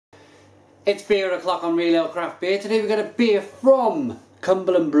It's beer o'clock on Real Ale Craft Beer. Today we've got a beer from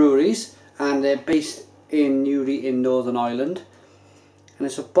Cumberland Breweries, and they're based in Newry in Northern Ireland. And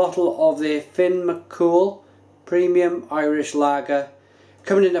it's a bottle of their McCool Premium Irish Lager,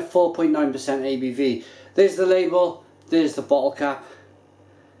 coming in at 4.9% ABV. There's the label, there's the bottle cap.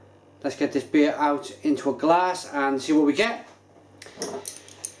 Let's get this beer out into a glass and see what we get.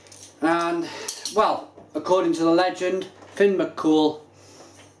 And, well, according to the legend, McCool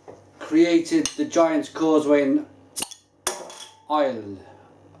created the Giant's Causeway in Ireland.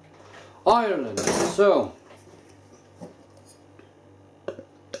 So,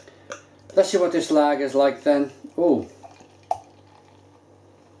 let's see what this lager is like then. Oh,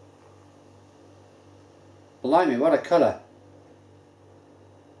 blimey, what a colour.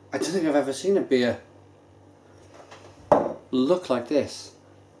 I don't think I've ever seen a beer look like this.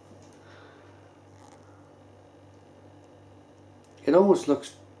 It almost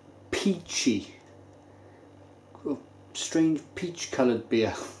looks peachy. A strange peach coloured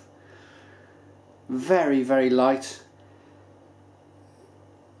beer. Very, very light.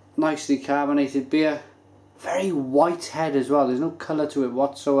 Nicely carbonated beer. Very white head as well. There's no colour to it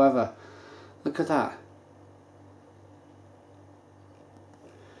whatsoever. Look at that.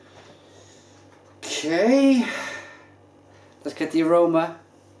 Okay. Let's get the aroma.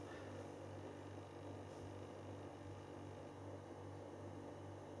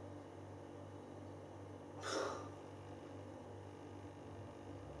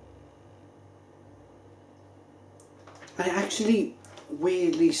 And it actually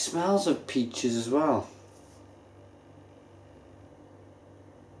weirdly smells of peaches as well.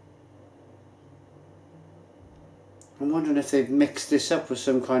 I'm wondering if they've mixed this up with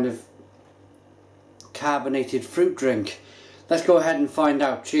some kind of carbonated fruit drink. Let's go ahead and find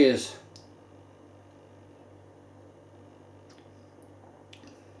out. Cheers.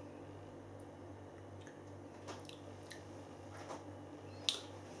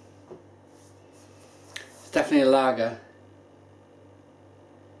 It's definitely a lager.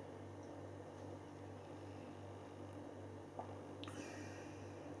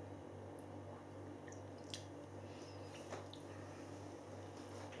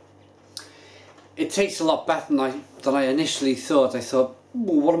 It tastes a lot better than I initially thought. I thought,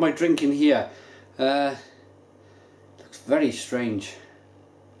 what am I drinking here? Looks very strange.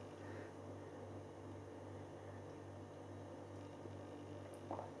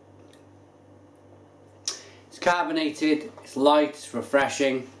 It's carbonated, it's light, it's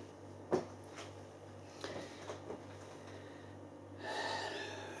refreshing.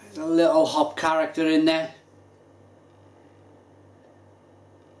 There's a little hop character in there.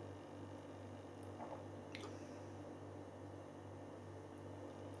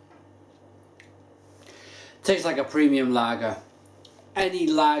 Tastes like a premium lager. Any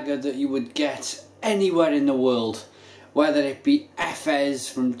lager that you would get anywhere in the world, whether it be Efes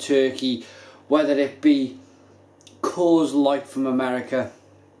from Turkey, whether it be Coors Light from America,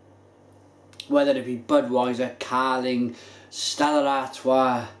 whether it be Budweiser, Carling, Stella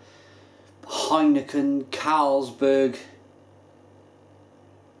Artois, Heineken, Carlsberg.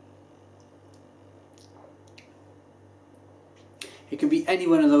 It can be any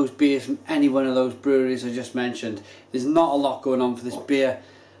one of those beers from any one of those breweries I just mentioned. There's not a lot going on for this beer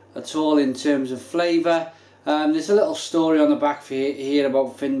at all in terms of flavour. There's a little story on the back here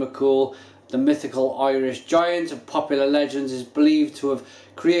about McCool, the mythical Irish giant of popular legends, is believed to have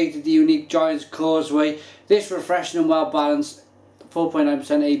created the unique Giant's Causeway. This refreshing and well balanced 4.9%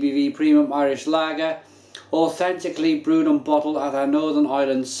 ABV premium Irish lager, authentically brewed and bottled at our Northern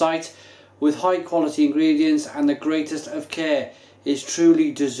Ireland site with high quality ingredients and the greatest of care, is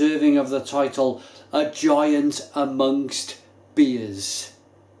truly deserving of the title, a giant amongst beers.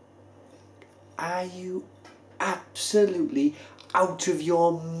 Are you absolutely out of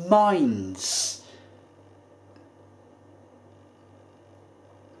your minds?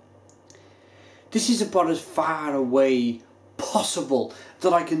 This is about as far away possible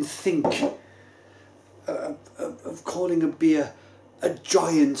that I can think of calling a beer a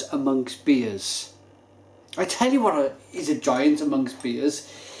giant amongst beers. I tell you what is a giant amongst beers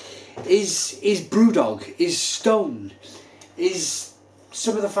is Brewdog, is Stone, is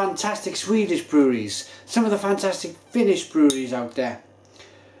some of the fantastic Swedish breweries, some of the fantastic Finnish breweries out there.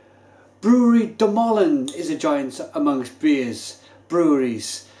 Brewery Domollen is a giant amongst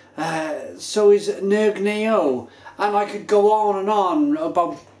breweries. So is Nergneo, and I could go on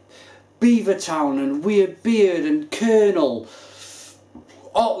about Beavertown and Weird Beard and Colonel,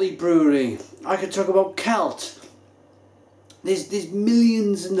 Otley Brewery. I could talk about Celt. There's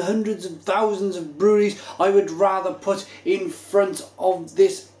millions and hundreds of thousands of breweries I would rather put in front of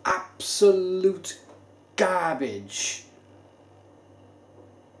this absolute garbage.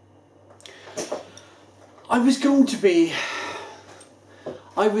 I was going to be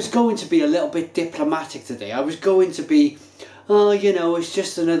a little bit diplomatic today. I was going to be, oh, you know, it's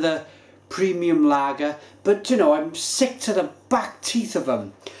just another premium lager. But, you know, I'm sick to the back teeth of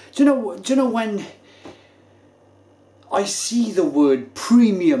them. Do you know when I see the word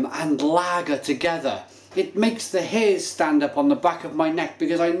premium and lager together, it makes the hairs stand up on the back of my neck,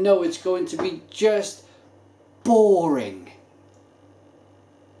 because I know it's going to be just boring.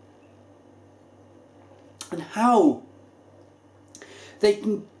 And how they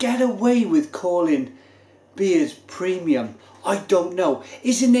can get away with calling beers premium, I don't know.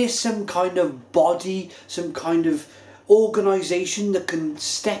 Isn't there some kind of body, some kind of organisation that can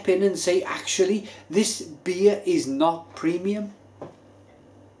step in and say, actually, this beer is not premium?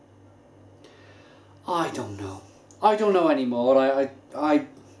 I don't know. I don't know anymore. I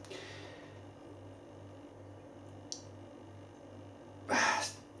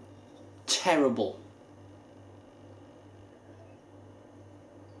terrible.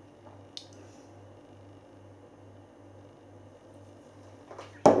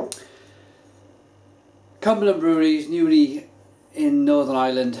 Cumberland Breweries, newly in Northern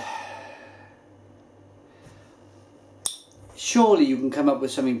Ireland. Surely you can come up with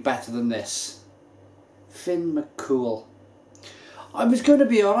something better than this. McCool. I was going to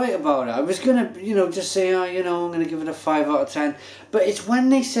be alright about it. I was going to, you know, just say, oh, you know, I'm going to give it a 5 out of 10. But it's when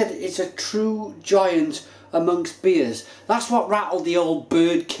they said it's a true giant amongst beers. That's what rattled the old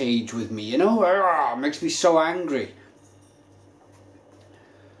bird cage with me, you know. It makes me so angry.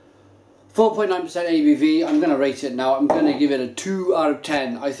 4.9% ABV. I'm going to rate it now. I'm going to give it a 2 out of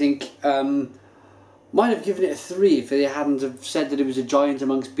 10. I think might have given it a 3 if they hadn't have said that it was a giant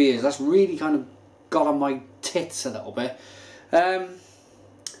amongst beers. That's really kind of got on my tits a little bit.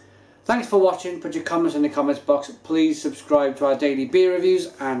 Thanks for watching. Put your comments in the comments box. Please subscribe to our daily beer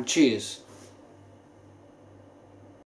reviews, and cheers.